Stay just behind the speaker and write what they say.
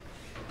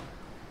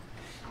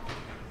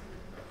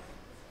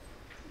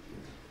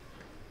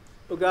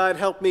Oh God,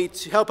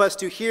 help us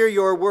to hear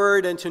your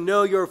word and to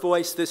know your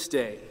voice this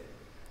day.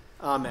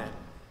 Amen.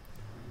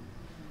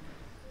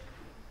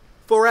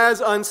 For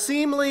as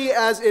unseemly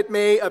as it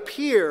may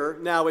appear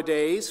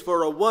nowadays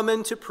for a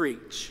woman to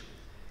preach,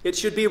 it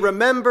should be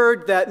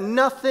remembered that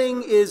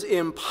nothing is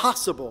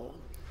impossible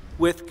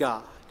with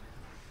God.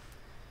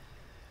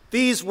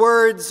 These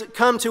words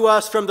come to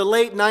us from the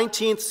late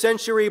 19th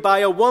century by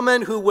a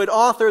woman who would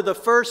author the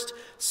first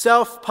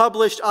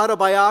self-published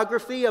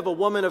autobiography of a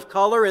woman of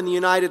color in the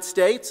United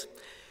States,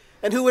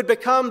 and who would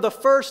become the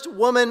first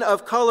woman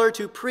of color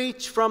to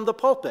preach from the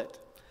pulpit,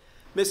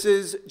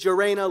 Mrs.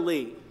 Jarena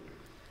Lee.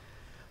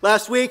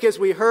 Last week, as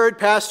we heard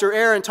Pastor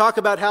Aaron talk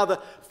about how the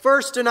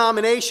first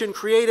denomination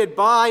created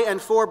by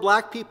and for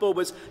black people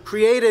was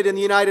created in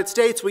the United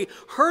States, we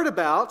heard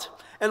about,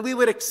 and we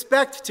would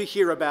expect to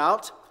hear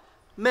about,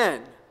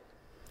 men.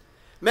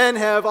 Men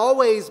have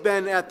always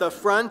been at the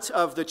front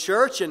of the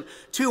church, and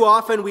too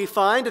often we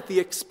find at the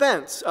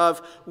expense of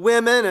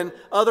women and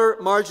other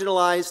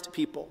marginalized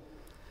people.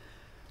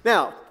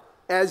 Now,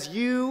 as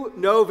you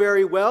know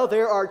very well,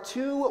 there are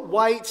 2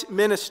 white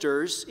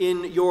ministers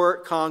in your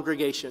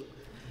congregation.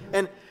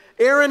 And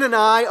Aaron and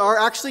I are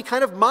actually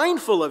kind of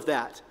mindful of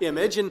that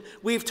image, and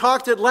we've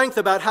talked at length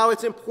about how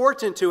it's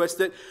important to us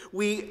that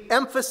we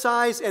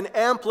emphasize and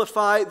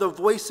amplify the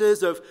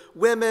voices of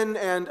women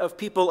and of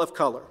people of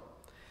color.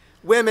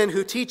 Women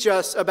who teach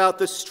us about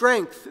the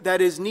strength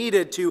that is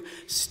needed to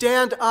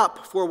stand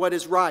up for what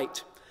is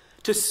right,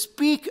 to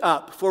speak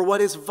up for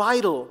what is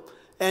vital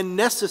and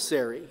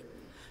necessary,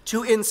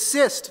 to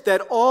insist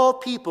that all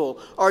people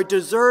are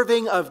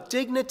deserving of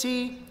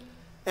dignity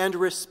and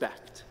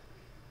respect.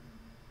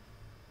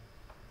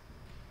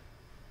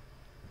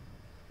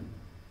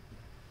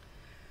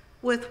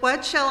 With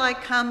what shall I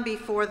come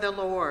before the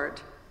Lord?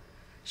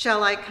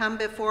 Shall I come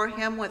before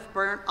him with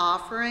burnt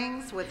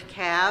offerings, with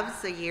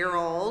calves a year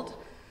old?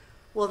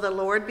 Will the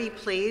Lord be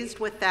pleased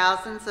with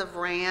thousands of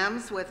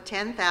rams, with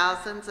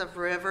 10,000s of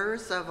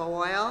rivers of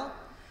oil?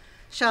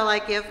 Shall I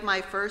give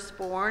my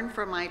firstborn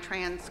for my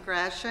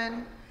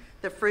transgression,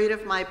 the fruit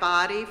of my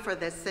body for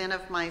the sin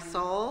of my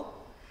soul?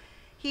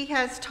 He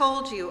has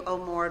told you, O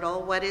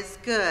mortal, what is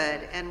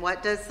good, and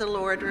what does the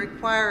Lord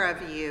require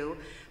of you,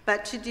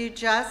 but to do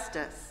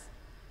justice,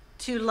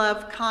 to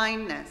love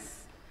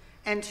kindness,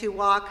 and to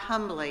walk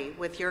humbly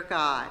with your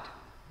God.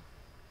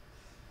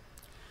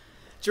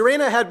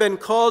 Jarena had been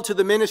called to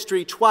the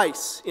ministry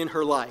twice in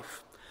her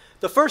life.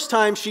 The first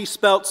time she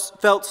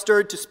felt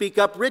stirred to speak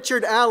up,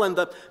 Richard Allen,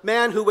 the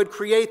man who would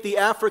create the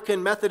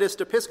African Methodist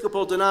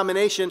Episcopal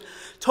denomination,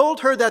 told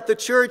her that the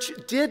church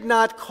did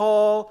not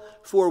call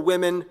for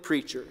women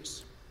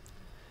preachers.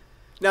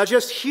 Now,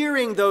 just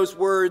hearing those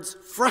words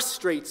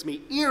frustrates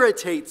me,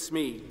 irritates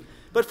me.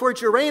 But for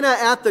Jarena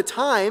at the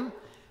time,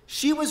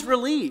 she was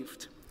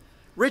relieved.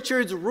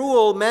 Richard's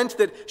rule meant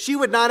that she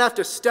would not have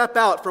to step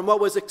out from what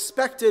was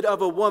expected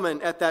of a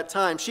woman at that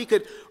time. She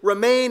could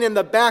remain in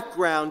the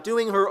background,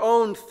 doing her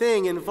own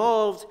thing,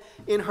 involved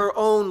in her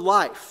own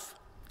life.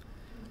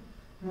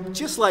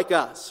 Just like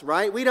us,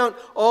 right? We don't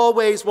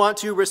always want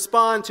to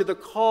respond to the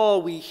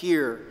call we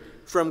hear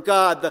from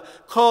God, the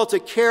call to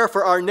care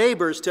for our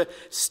neighbors, to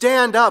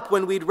stand up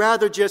when we'd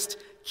rather just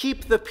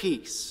keep the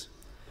peace.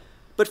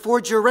 But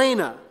for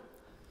Jarena,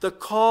 the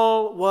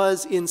call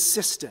was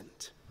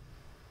insistent.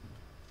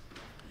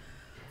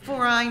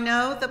 For I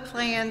know the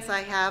plans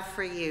I have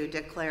for you,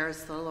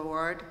 declares the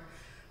Lord,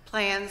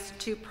 plans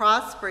to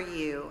prosper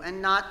you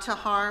and not to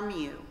harm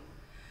you,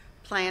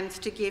 plans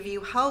to give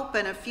you hope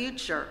and a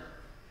future.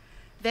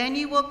 Then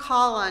you will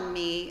call on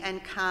me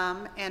and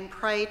come and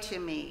pray to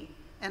me,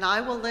 and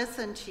I will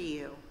listen to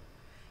you.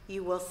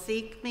 You will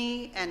seek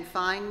me and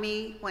find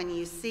me when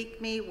you seek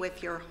me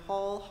with your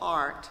whole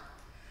heart.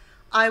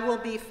 I will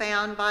be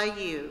found by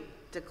you,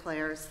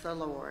 declares the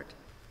Lord.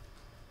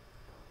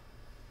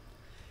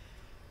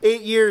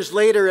 8 years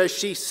later, as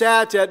she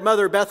sat at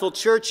Mother Bethel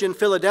Church in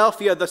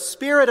Philadelphia, the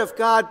Spirit of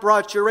God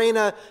brought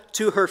Jarena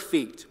to her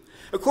feet.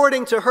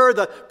 According to her,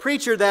 the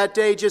preacher that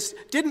day just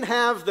didn't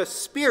have the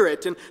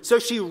Spirit, and so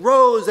she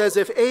rose as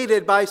if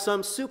aided by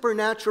some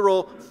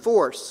supernatural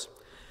force.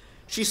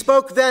 She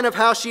spoke then of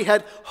how she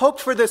had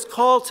hoped for this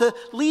call to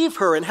leave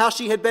her and how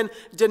she had been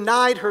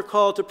denied her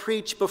call to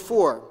preach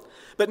before.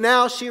 But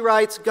now, she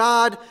writes,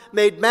 God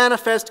made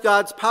manifest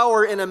God's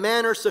power in a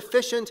manner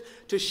sufficient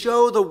to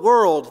show the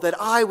world that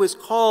I was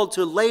called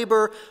to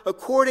labor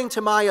according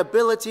to my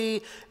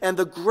ability and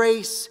the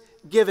grace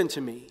given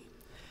to me.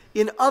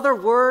 In other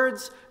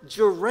words,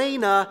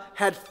 Jarena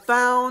had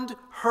found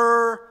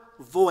her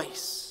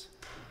voice.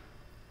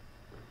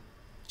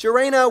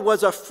 Jarena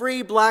was a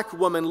free black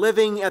woman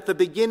living at the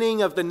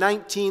beginning of the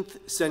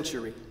 19th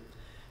century.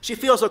 She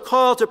feels a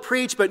call to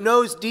preach, but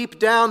knows deep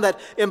down that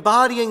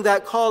embodying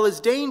that call is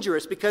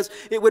dangerous because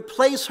it would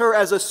place her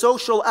as a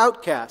social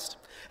outcast,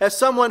 as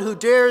someone who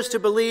dares to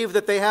believe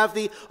that they have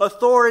the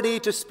authority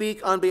to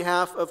speak on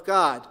behalf of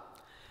God.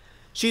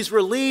 She's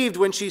relieved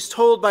when she's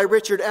told by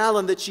Richard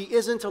Allen that she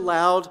isn't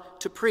allowed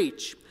to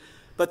preach,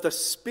 but the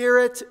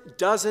Spirit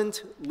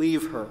doesn't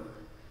leave her.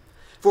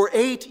 For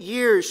 8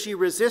 years, she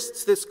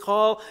resists this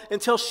call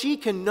until she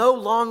can no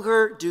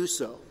longer do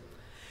so.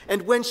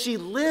 And when she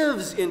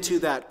lives into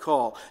that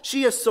call,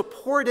 she is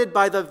supported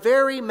by the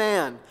very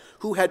man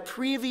who had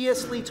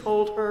previously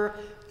told her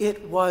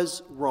it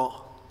was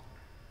wrong.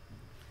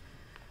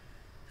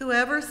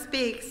 Whoever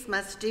speaks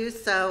must do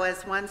so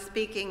as one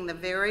speaking the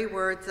very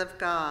words of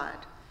God.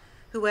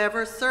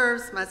 Whoever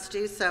serves must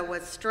do so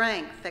with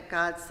strength that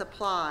God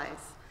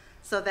supplies,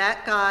 so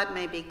that God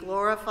may be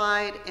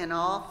glorified in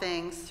all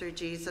things through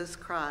Jesus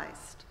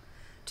Christ.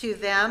 To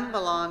them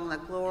belong the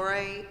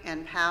glory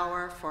and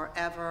power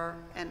forever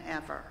and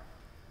ever.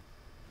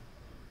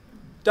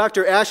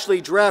 Dr.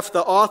 Ashley Dreff,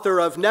 the author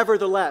of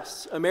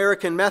Nevertheless,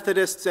 American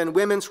Methodists and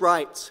Women's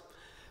Rights,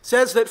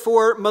 says that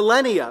for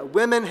millennia,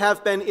 women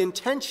have been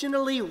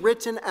intentionally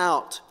written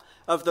out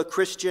of the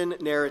Christian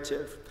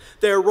narrative.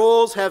 Their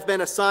roles have been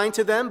assigned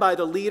to them by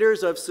the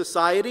leaders of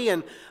society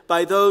and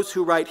by those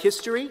who write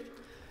history.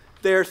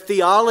 Their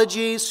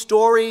theologies,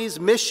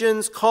 stories,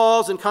 missions,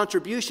 calls, and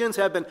contributions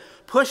have been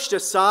pushed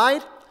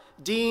aside,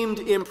 deemed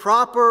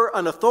improper,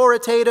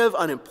 unauthoritative,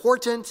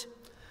 unimportant.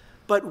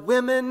 But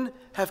women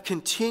have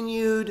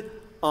continued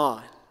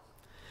on.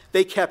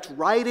 They kept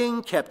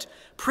writing, kept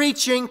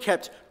preaching,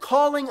 kept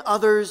calling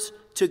others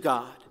to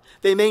God.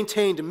 They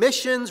maintained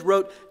missions,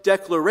 wrote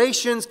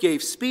declarations,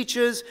 gave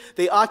speeches.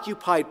 They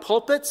occupied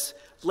pulpits,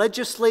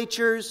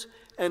 legislatures,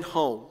 and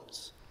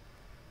homes.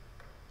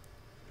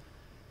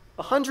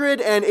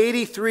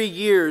 183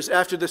 years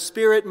after the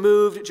Spirit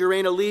moved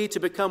Joanna Lee to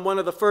become one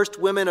of the first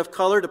women of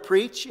color to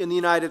preach in the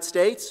United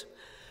States,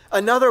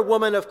 another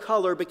woman of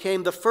color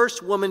became the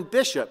first woman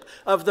bishop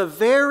of the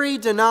very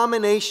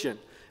denomination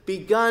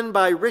begun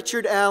by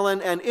Richard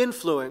Allen and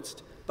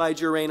influenced by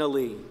Joanna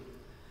Lee.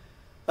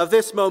 Of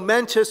this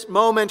momentous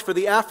moment for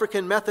the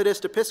African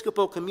Methodist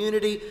Episcopal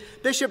community,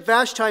 Bishop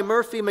Vashti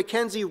Murphy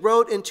McKenzie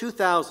wrote in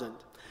 2000,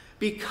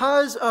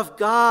 "Because of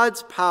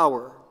God's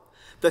power,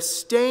 the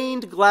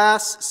stained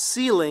glass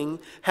ceiling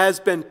has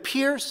been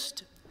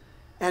pierced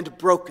and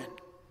broken."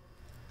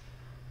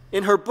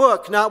 In her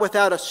book, Not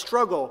Without a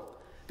Struggle,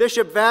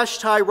 Bishop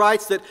Vashti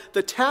writes that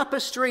the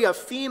tapestry of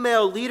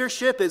female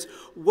leadership is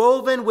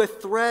woven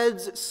with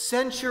threads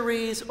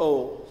centuries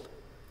old.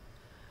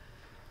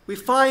 We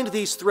find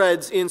these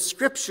threads in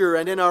Scripture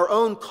and in our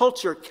own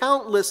culture,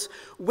 countless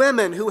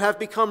women who have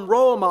become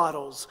role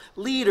models,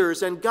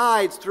 leaders, and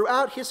guides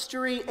throughout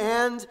history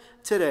and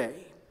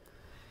today.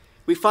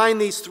 We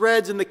find these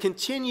threads in the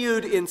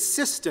continued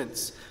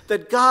insistence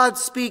that God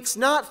speaks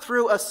not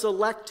through a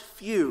select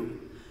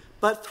few,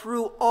 but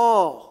through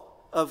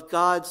all of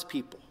God's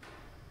people.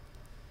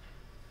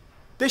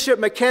 Bishop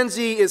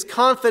McKenzie is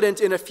confident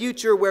in a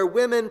future where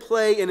women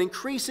play an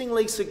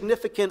increasingly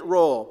significant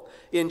role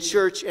in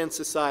church and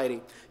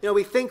society.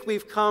 We think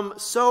we've come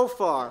so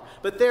far,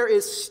 but there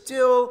is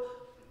still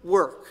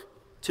work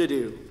to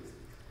do.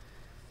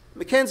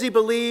 McKenzie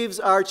believes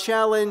our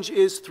challenge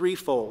is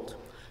threefold.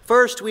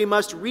 First, we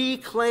must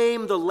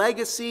reclaim the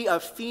legacy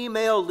of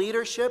female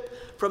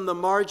leadership from the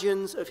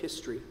margins of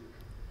history.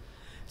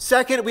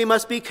 Second, we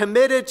must be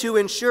committed to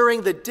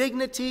ensuring the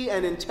dignity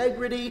and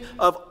integrity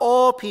of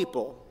all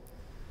people.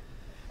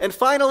 And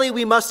finally,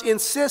 we must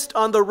insist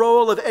on the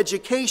role of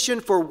education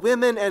for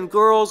women and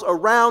girls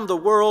around the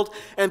world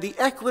and the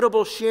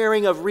equitable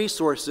sharing of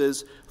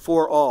resources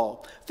for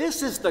all.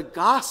 This is the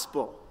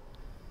gospel,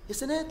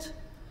 isn't it?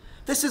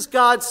 This is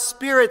God's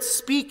Spirit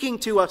speaking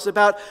to us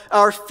about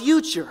our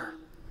future,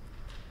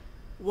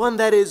 one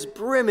that is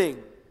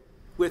brimming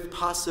with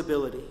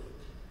possibility.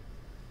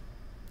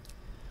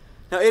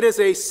 Now, it is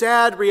a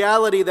sad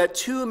reality that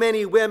too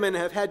many women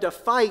have had to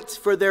fight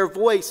for their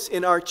voice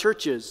in our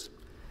churches.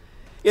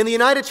 In the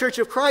United Church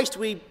of Christ,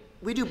 we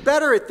do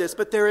better at this,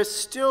 but there is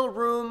still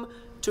room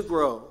to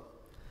grow.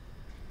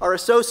 Our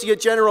Associate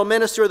General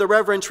Minister, the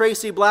Reverend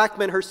Tracy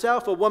Blackman,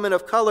 herself a woman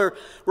of color,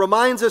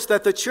 reminds us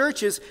that the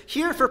church is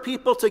here for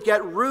people to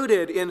get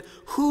rooted in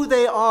who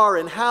they are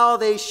and how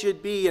they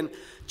should be. And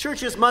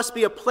churches must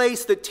be a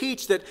place that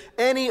teach that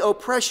any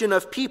oppression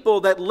of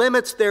people that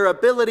limits their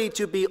ability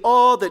to be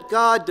all that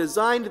God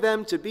designed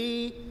them to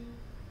be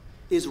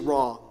is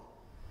wrong.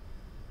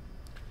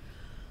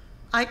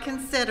 I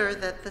consider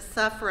that the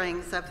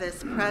sufferings of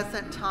this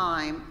present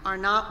time are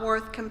not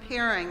worth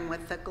comparing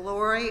with the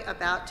glory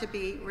about to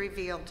be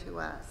revealed to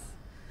us.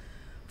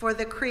 For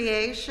the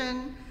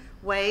creation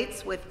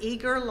waits with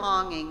eager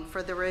longing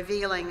for the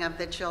revealing of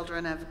the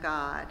children of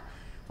God.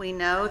 We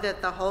know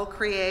that the whole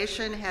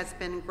creation has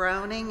been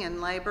groaning in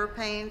labor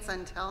pains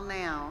until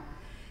now,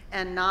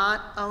 and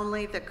not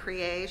only the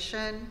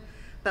creation,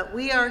 but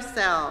we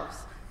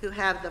ourselves who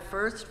have the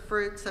first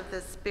fruits of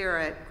the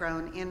Spirit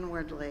groan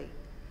inwardly.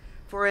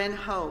 For in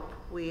hope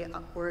we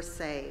were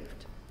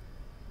saved.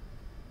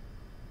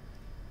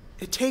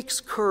 It takes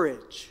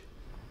courage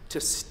to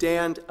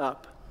stand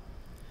up.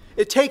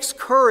 It takes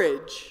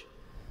courage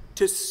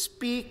to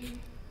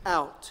speak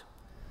out.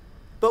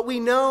 But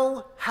we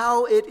know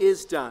how it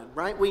is done,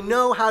 right? We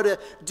know how to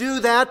do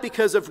that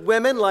because of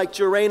women like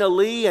Joanna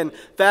Lee and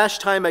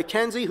Vashti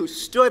McKenzie, who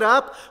stood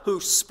up, who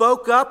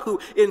spoke up, who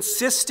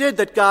insisted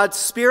that God's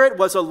Spirit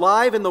was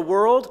alive in the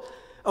world,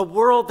 a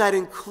world that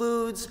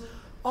includes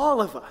all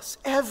of us,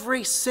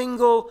 every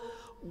single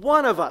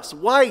one of us,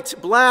 white,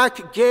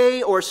 black,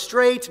 gay or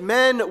straight,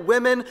 men,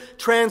 women,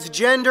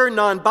 transgender,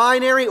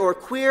 non-binary or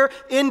queer,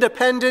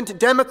 independent,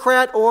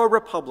 Democrat or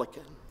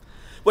Republican.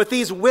 What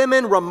these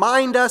women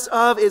remind us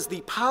of is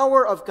the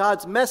power of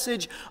God's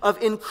message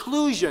of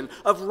inclusion,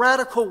 of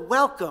radical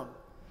welcome,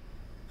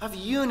 of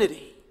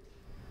unity.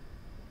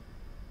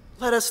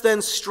 Let us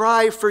then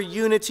strive for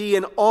unity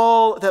in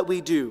all that we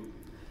do,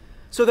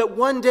 so that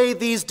one day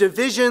these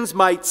divisions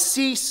might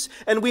cease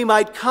and we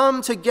might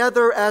come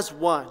together as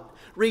one,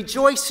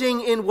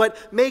 rejoicing in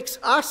what makes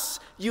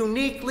us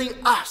uniquely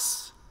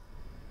us,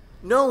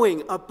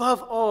 knowing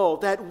above all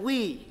that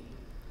we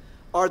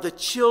are the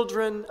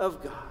children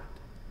of God.